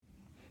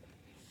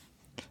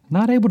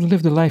Not able to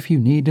live the life you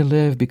need to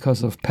live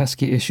because of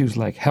pesky issues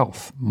like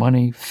health,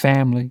 money,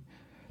 family,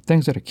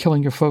 things that are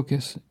killing your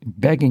focus,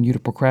 begging you to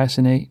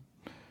procrastinate.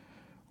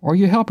 Or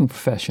you're a helping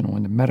professional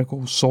in the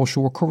medical,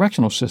 social, or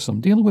correctional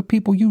system, dealing with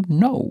people you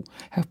know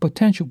have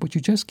potential, but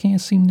you just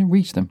can't seem to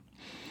reach them.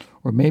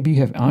 Or maybe you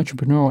have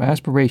entrepreneurial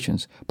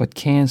aspirations, but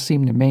can't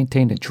seem to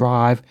maintain the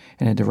drive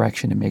and the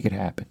direction to make it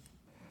happen.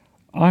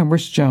 I'm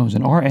Rich Jones,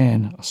 an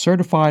RN, a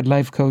certified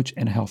life coach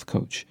and a health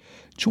coach.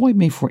 Join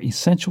me for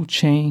Essential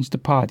Change, the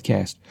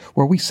podcast,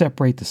 where we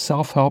separate the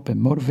self-help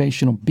and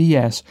motivational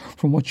BS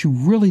from what you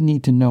really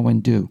need to know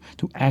and do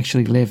to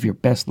actually live your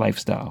best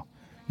lifestyle,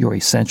 your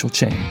essential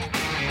change.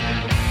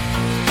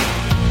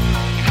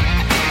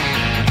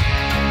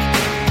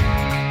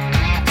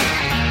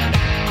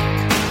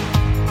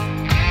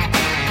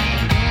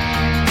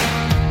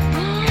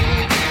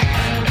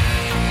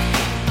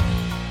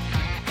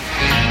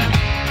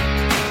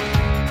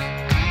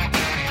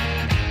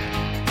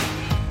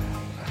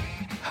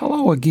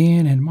 Hello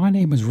again, and my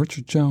name is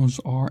Richard Jones,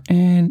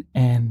 RN,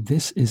 and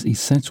this is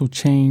Essential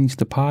Change,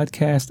 the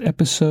podcast,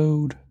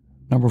 episode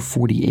number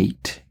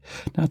 48.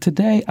 Now,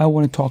 today I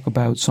want to talk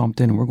about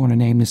something. We're going to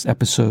name this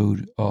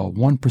episode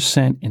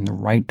 1% in the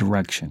Right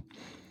Direction.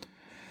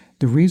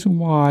 The reason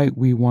why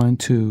we want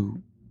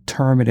to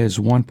term it as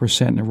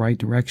 1% in the right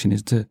direction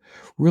is to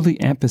really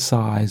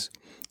emphasize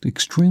the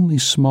extremely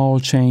small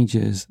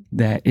changes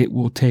that it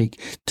will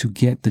take to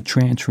get the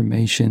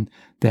transformation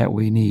that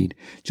we need.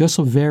 Just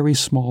a very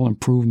small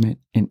improvement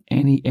in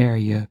any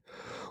area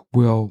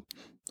will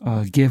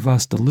give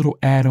us the little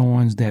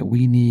add-ons that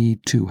we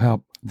need to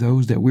help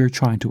those that we're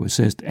trying to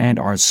assist and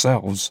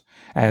ourselves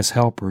as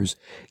helpers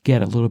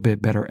get a little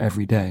bit better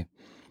every day.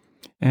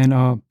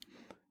 And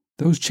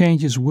those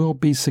changes will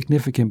be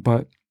significant,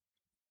 but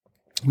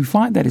we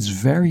find that it's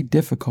very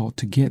difficult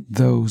to get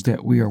those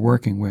that we are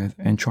working with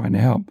and trying to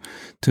help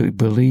to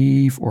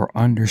believe or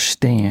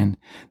understand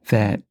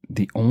that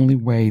the only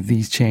way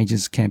these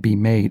changes can be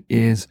made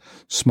is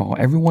small.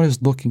 Everyone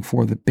is looking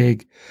for the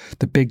big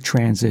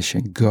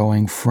transition,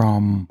 going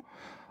from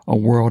a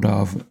world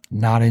of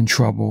not in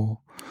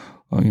trouble,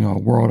 a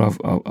world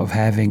of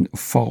having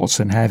faults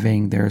and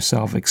having their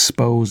self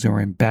exposed or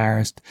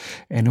embarrassed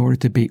in order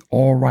to be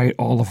all right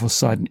all of a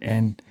sudden.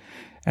 And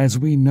as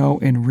we know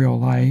in real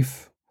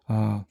life,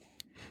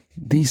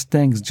 these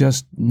things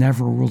just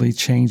never really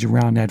change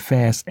around that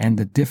fast. And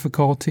the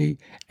difficulty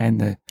and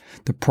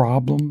the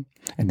problem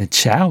and the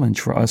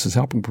challenge for us as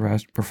helping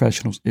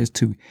professionals is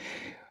to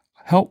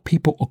help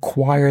people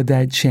acquire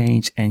that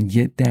change and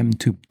get them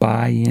to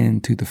buy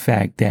into the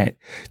fact that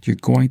you're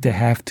going to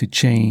have to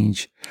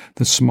change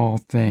the small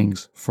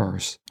things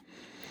first.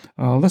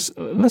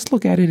 Let's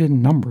look at it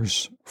in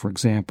numbers, for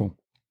example.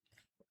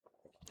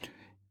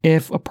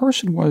 If a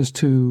person was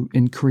to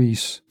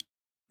increase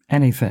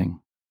anything,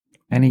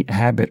 any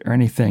habit or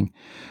anything,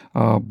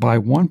 by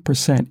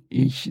 1%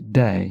 each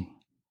day,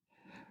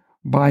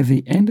 by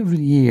the end of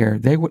the year,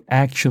 they would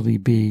actually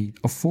be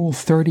a full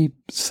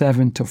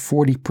 37 to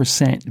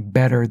 40%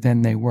 better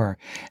than they were.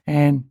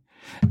 And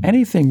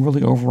anything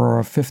really over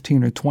a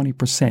 15 or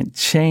 20%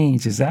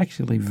 change is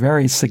actually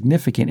very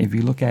significant if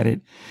you look at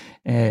it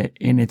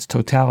in its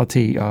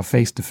totality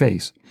face to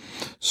face.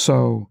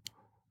 So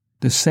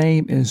the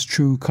same is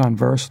true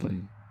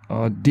conversely.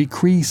 A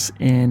decrease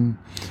in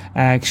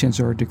actions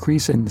or a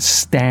decrease in the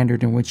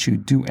standard in which you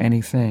do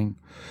anything,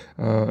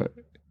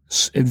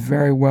 it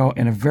very well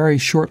in a very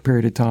short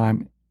period of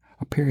time,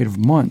 a period of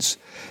months,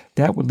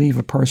 that would leave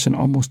a person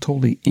almost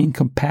totally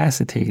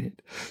incapacitated.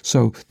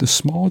 So the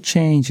small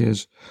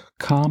changes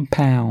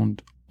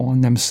compound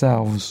on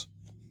themselves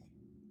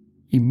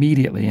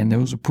immediately, and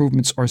those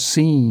improvements are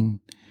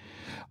seen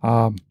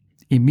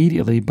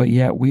immediately, but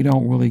yet we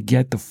don't really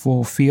get the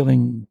full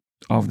feeling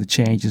of the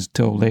changes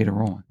till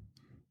later on.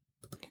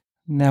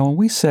 Now, when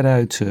we set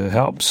out to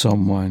help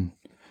someone,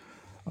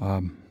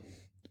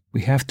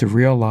 we have to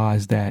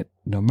realize that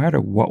no matter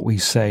what we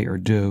say or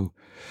do,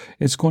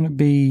 it's going to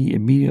be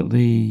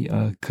immediately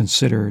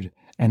considered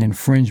an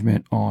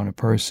infringement on a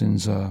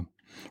person's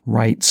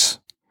rights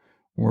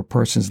or a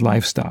person's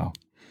lifestyle.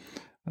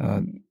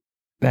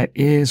 That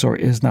is or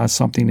is not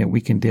something that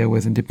we can deal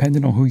with. And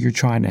depending on who you're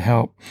trying to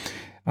help,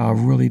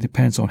 really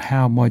depends on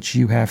how much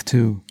you have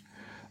to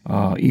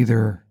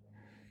either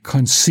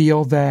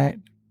conceal that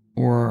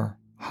or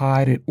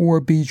hide it or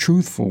be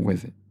truthful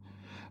with it.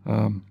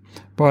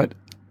 But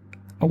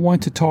I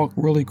want to talk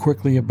really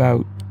quickly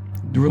about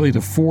really the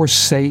 4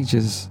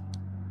 stages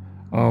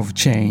of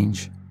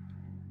change,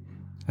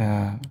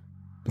 the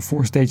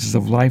 4 stages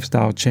of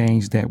lifestyle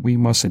change that we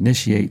must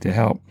initiate to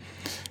help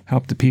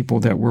the people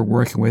that we're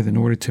working with in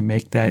order to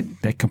make that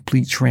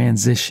complete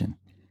transition.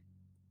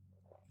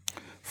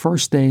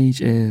 First stage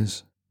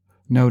is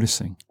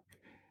noticing.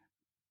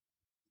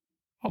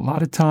 A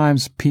lot of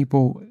times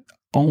people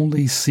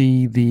only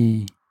see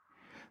the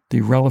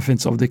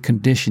relevance of the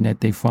condition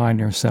that they find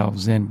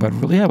themselves in, but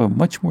really have a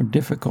much more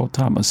difficult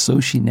time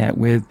associating that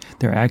with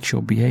their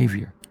actual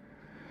behavior.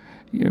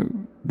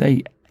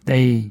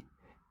 They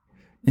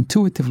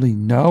intuitively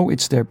know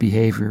it's their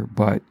behavior,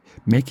 but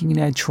making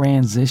that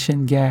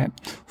transition gap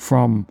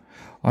from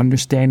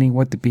understanding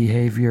what the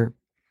behavior,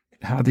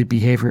 how the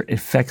behavior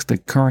affects the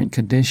current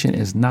condition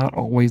is not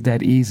always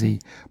that easy,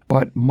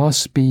 but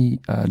must be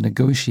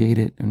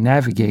negotiated and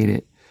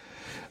navigated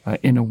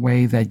in a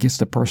way that gets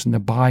the person to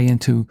buy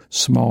into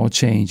small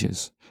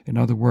changes. In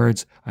other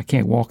words, I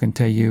can't walk and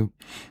tell you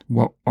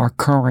what our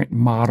current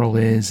model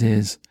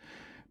is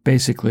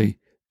basically,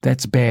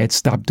 that's bad,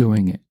 stop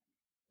doing it,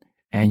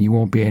 and you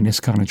won't be in this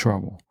kind of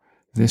trouble.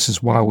 This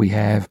is why we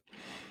have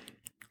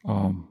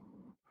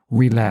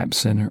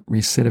relapse and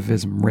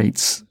recidivism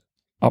rates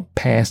up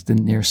past the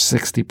near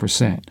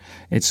 60%.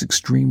 It's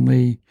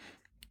extremely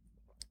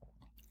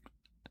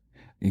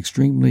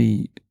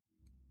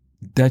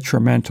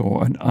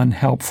detrimental and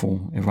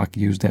unhelpful, if I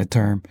could use that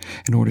term,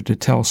 in order to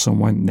tell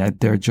someone that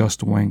they're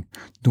just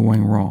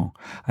doing wrong.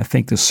 I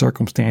think the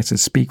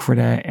circumstances speak for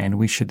that, and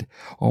we should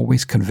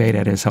always convey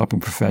that as helping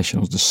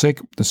professionals.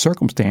 The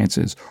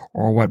circumstances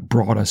are what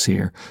brought us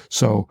here.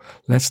 So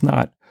let's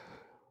not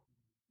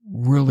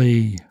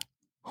really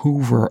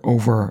hoover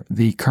over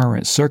the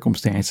current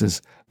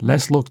circumstances.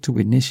 Let's look to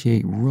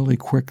initiate really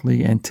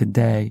quickly and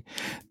today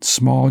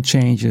small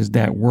changes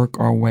that work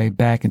our way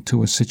back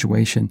into a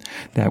situation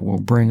that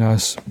will bring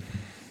us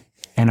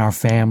and our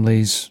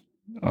families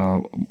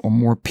a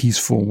more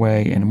peaceful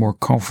way and a more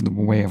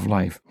comfortable way of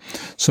life.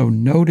 So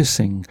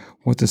noticing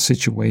what the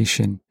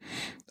situation,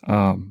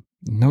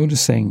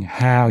 noticing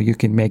how you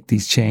can make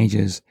these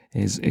changes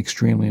is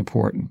extremely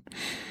important.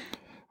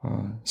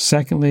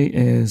 Secondly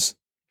is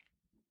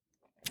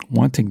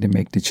wanting to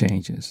make the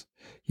changes.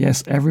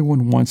 Yes,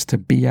 everyone wants to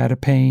be out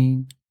of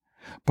pain,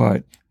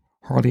 but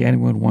hardly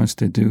anyone wants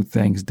to do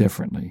things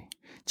differently.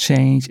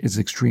 Change is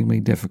extremely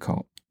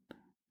difficult,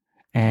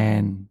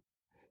 and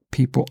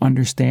people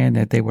understand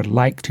that they would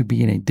like to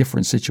be in a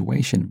different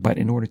situation, but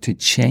in order to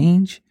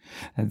change,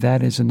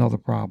 that is another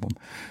problem.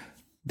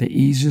 The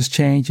easiest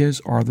changes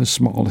are the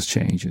smallest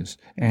changes.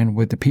 And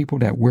with the people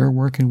that we're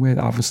working with,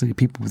 obviously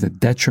people with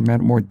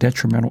more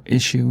detrimental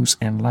issues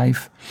in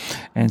life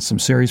and some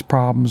serious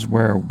problems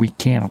where we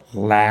can't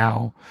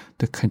allow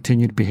the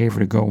continued behavior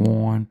to go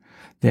on,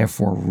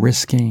 therefore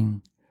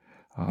risking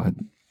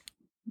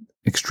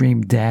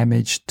extreme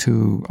damage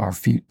to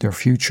their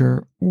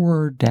future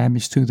or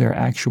damage to their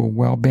actual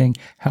well-being,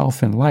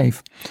 health, and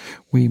life,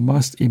 we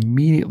must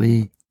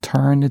immediately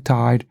turn the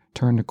tide,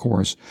 turn the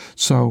course.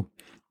 So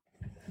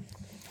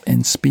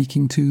in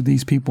speaking to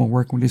these people and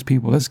working with these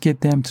people, let's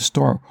get them to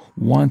start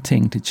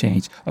wanting to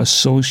change,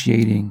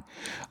 associating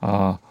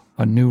a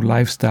new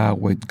lifestyle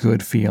with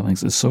good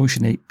feelings,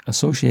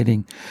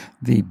 associating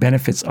the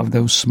benefits of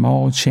those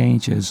small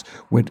changes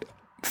with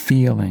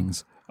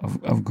feelings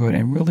of good,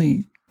 and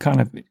really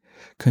kind of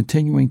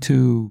continuing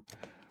to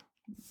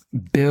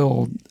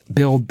build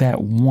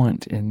that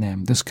want in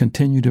them. Just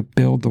continue to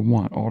build the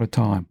want all the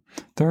time.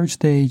 Third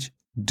stage,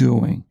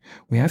 doing.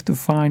 We have to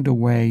find a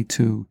way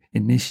to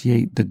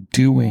initiate the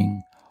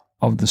doing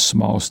of the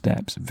small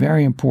steps.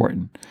 Very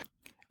important.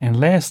 And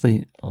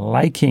lastly,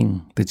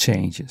 liking the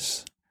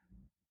changes.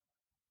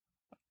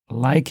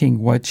 Liking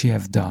what you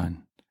have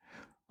done.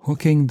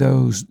 Hooking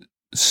those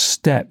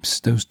steps,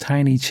 those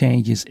tiny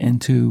changes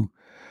into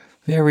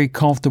very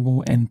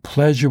comfortable and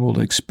pleasurable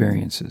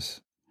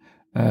experiences.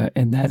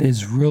 And that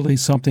is really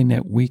something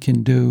that we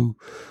can do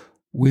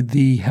with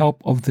the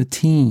help of the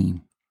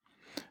team,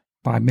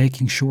 by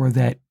making sure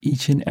that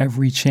each and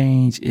every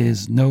change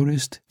is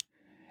noticed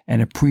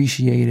and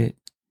appreciated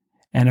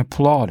and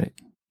applauded,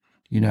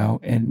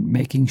 and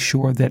making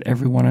sure that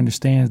everyone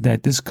understands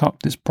that this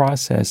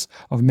process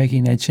of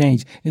making that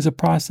change is a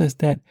process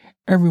that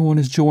everyone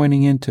is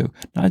joining into,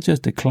 not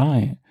just the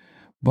client,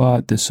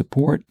 but the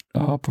support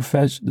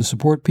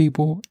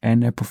people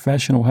and their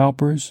professional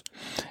helpers.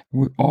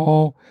 We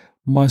all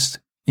must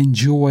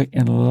enjoy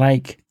and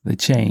like the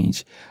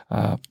change.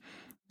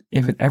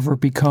 If it ever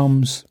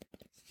becomes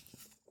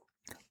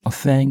a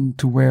thing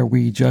to where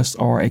we just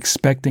are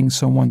expecting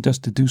someone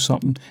just to do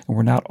something and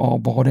we're not all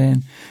bought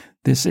in,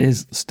 this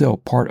is still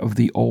part of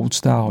the old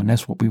style, and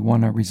that's what we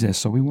want to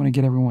resist. So we want to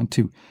get everyone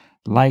to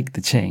like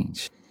the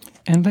change.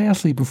 And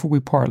lastly, before we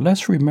part,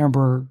 let's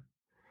remember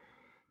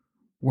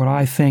what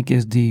I think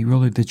is the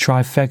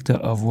trifecta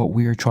of what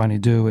we are trying to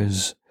do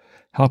is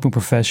helping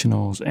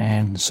professionals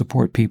and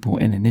support people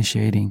in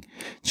initiating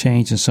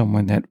change in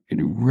someone that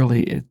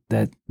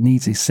that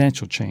needs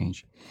essential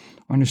change.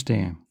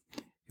 Understand,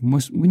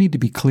 we need to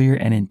be clear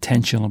and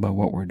intentional about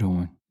what we're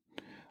doing.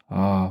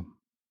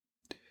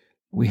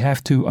 We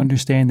have to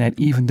understand that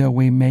even though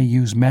we may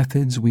use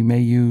methods, we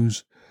may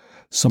use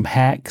some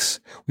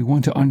hacks, we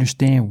want to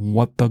understand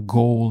what the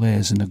goal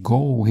is. And the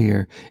goal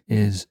here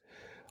is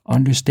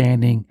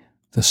understanding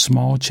the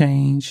small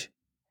change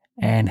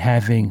and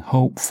having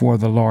hope for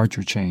the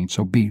larger change.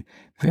 So be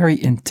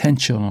very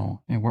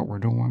intentional in what we're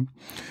doing.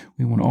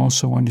 We want to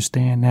also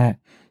understand that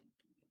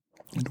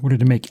in order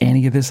to make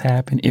any of this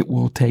happen, it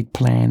will take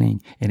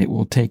planning and it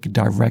will take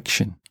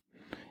direction.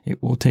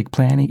 It will take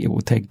planning. It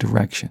will take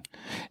direction.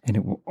 And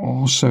it will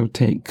also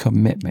take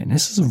commitment.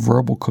 This is a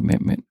verbal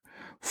commitment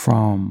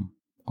from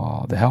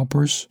the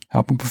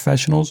helping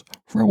professionals,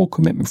 verbal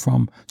commitment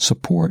from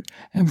support,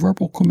 and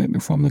verbal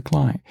commitment from the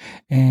client.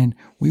 And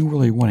we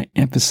really want to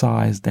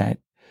emphasize that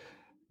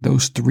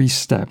those three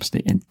steps,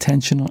 the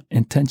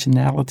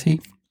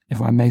intentionality,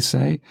 if I may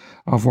say,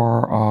 of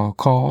our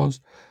cause,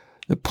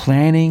 the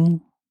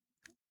planning,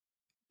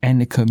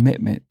 and the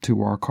commitment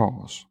to our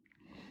cause.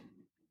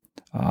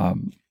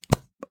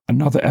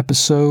 Another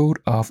episode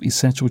of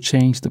Essential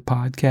Change, the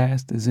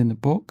podcast, is in the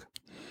book.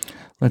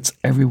 Let's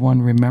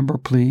everyone remember,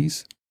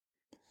 please,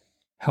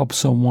 help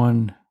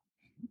someone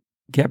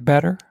get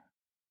better,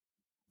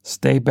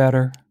 stay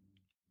better,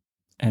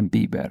 and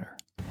be better.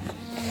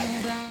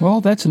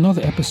 Well, that's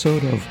another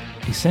episode of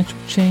Essential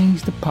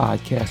Change, the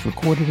podcast,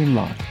 recorded in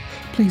live.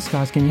 Please,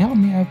 guys, can you help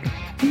me out?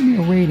 Give me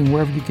a rating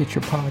wherever you get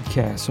your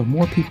podcast so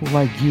more people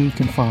like you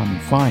can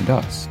find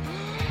us.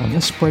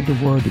 Let's spread the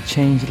word to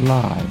change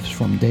lives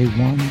from day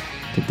 1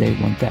 to day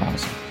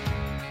 1,000.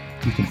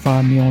 You can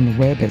find me on the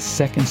web at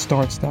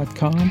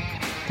secondstarts.com.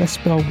 That's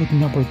spelled with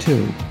number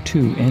 2,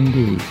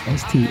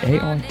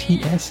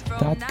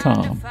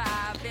 NDSTARTS.com.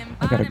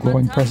 I got a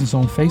growing presence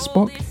on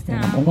Facebook,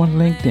 and I'm on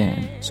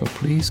LinkedIn, so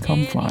please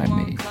come find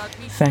me.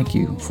 Thank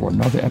you for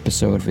another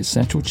episode of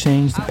Essential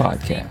Change, the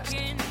podcast.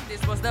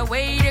 This was the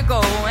way to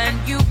go, and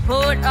you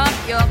put up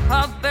your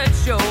puppet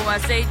show. I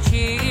say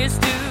cheers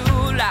to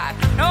life.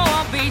 No,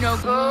 I'll be no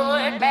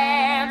good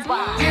man's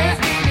wife.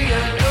 Just give me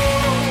a